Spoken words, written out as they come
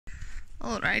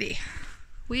Alrighty,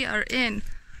 we are in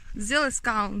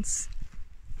Zilleskans.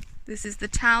 This is the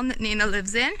town that Nina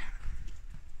lives in,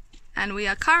 and we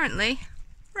are currently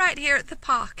right here at the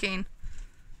parking.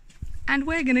 And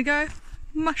we're gonna go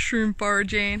mushroom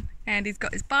foraging. Andy's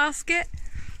got his basket,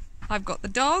 I've got the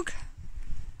dog,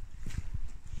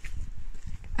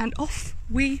 and off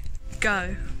we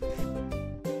go.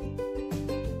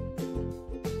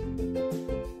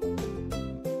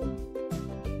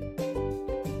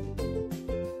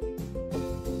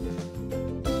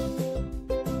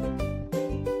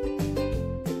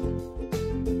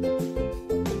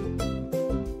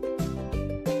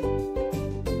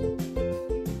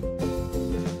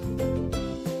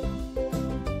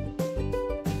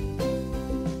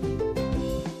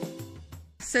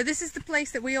 So this is the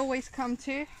place that we always come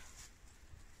to.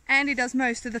 Andy does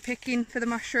most of the picking for the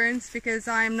mushrooms because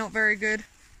I am not very good.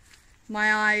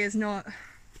 My eye is not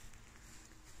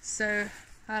so,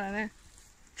 I don't know,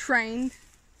 trained,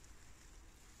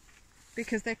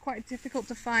 because they're quite difficult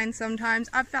to find sometimes.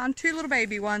 I've found 2 little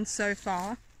baby ones so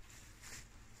far.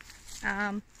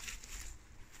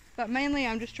 But mainly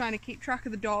I'm just trying to keep track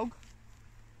of the dog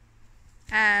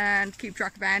and keep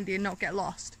track of Andy and not get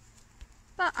lost.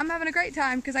 But I'm having a great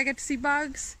time because I get to see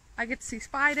bugs, I get to see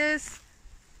spiders,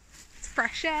 it's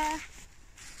fresh air,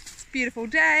 it's a beautiful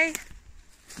day.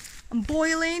 I'm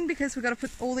boiling because we've got to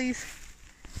put all these,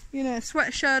 you know,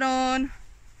 sweatshirt on,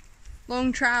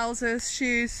 long trousers,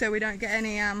 shoes, so we don't get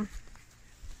any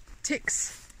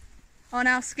ticks on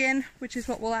our skin, which is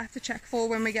what we'll have to check for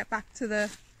when we get back to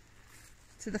the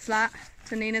flat,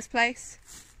 to Nina's place.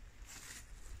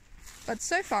 But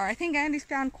so far I think Andy's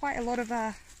found quite a lot of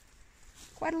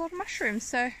mushrooms,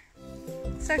 so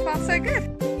far so good.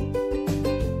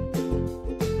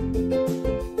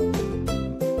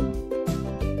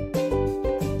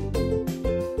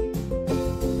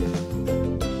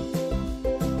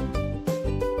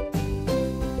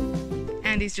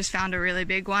 Andy's just found a really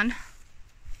big one.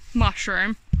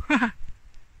 Mushroom.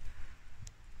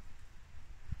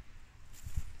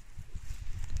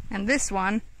 And this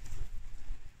one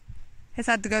has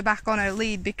had to go back on her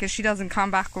lead because she doesn't come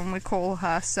back when we call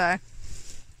her, so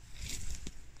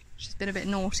she's been a bit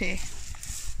naughty.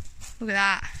 Look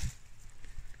at that.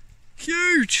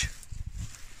 Huge!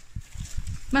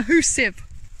 Massive.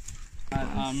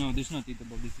 No, this is not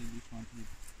eatable, this is this one.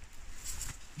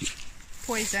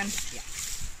 Poison. Yeah.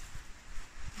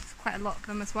 There's quite a lot of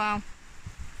them as well.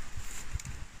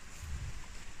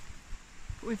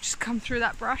 We've just come through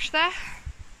that brush there.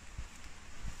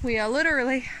 We are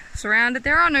literally surrounded.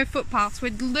 There are no footpaths.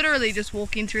 We're literally just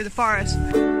walking through the forest.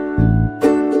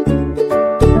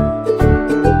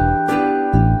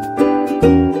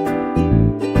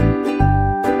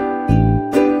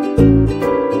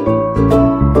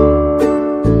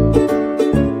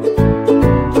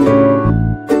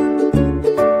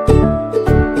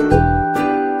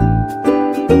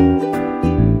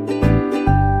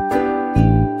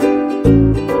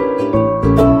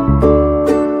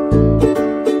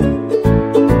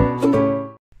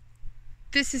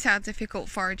 This is how difficult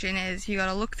foraging is. You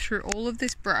gotta look through all of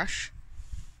this brush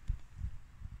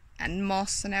and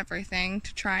moss and everything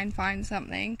to try and find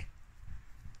something.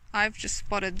 I've just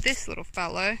spotted this little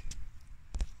fellow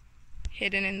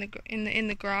hidden in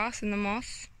the grass, in the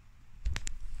moss.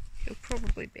 He'll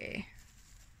probably be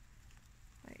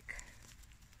like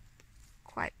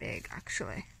quite big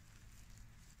actually.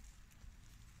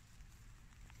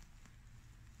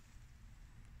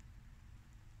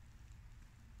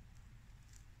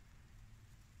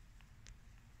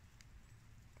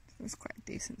 It's quite a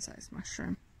decent sized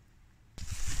mushroom.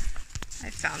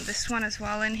 I found this one as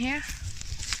well in here.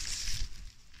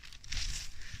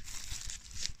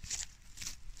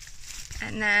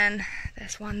 And then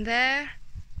there's one there.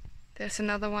 There's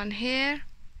another one here.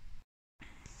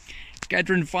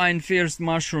 Catherine find first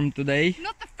mushroom today.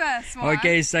 Not the first one.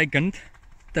 Okay, second,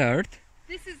 third.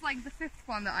 This is like the 5th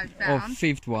one that I've found. Oh,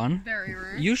 5th one. Very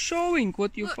rude. You showing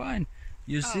what you Look. find.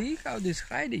 You see how this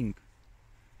hiding.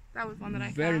 That was one that I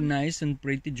found. Very nice and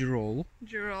pretty giraffe.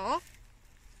 Giraffe.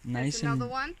 Nice. There's another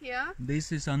one here.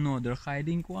 This is another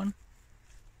hiding one.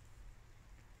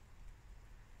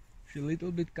 A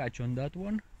little bit catch on that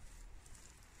one.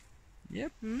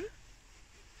 Yep.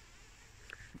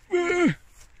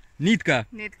 Nitka.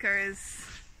 Nitka is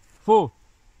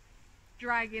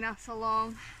dragging us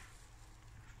along.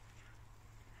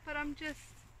 But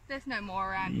there's no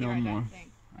more around here, I don't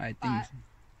think. I think But so.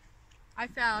 I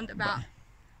found about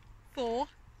 4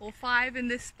 or 5 in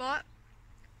this spot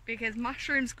because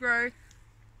mushrooms grow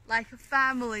like a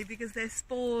family because they're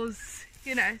spores,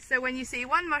 you know. So when you see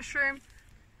one mushroom,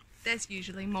 there's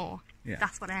usually more. Yeah.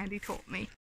 That's what Andy taught me.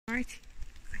 Alright,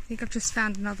 I think I've just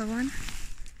found another one.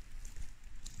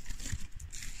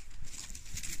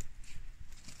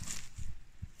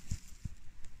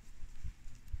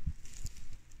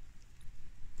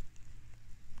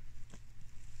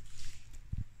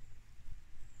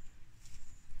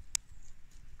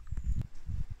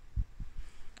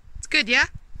 It's good, yeah?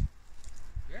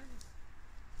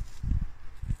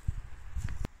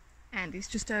 Andy's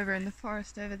just over in the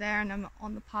forest over there, and I'm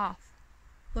on the path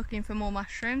looking for more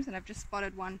mushrooms, and I've just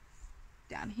spotted one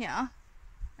down here.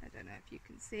 I don't know if you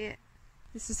can see it.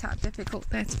 This is how difficult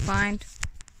they're to find.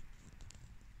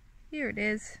 Here it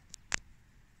is.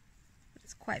 But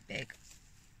it's quite big.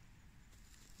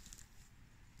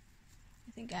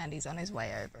 I think Andy's on his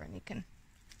way over and he can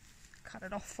cut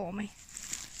it off for me.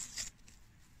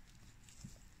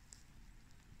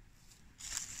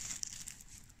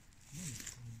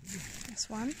 This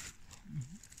one.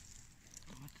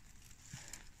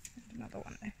 And another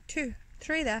one there. 2,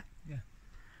 3 there. Yeah.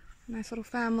 Nice little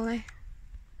family.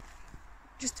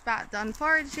 Just about done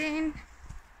foraging.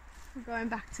 We're going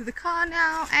back to the car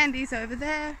now. Andy's over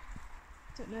there.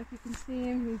 Don't know if you can see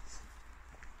him. He's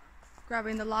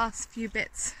grabbing the last few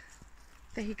bits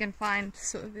that he can find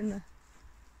sort of in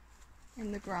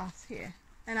the grass here.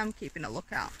 And I'm keeping a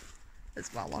lookout as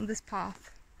well on this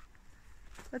path.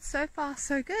 But so far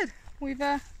so good. We've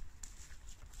got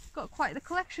quite the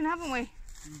collection, haven't we?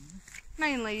 Mm-hmm.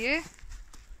 Mainly you.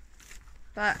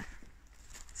 But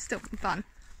it's still been fun.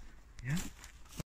 Yeah.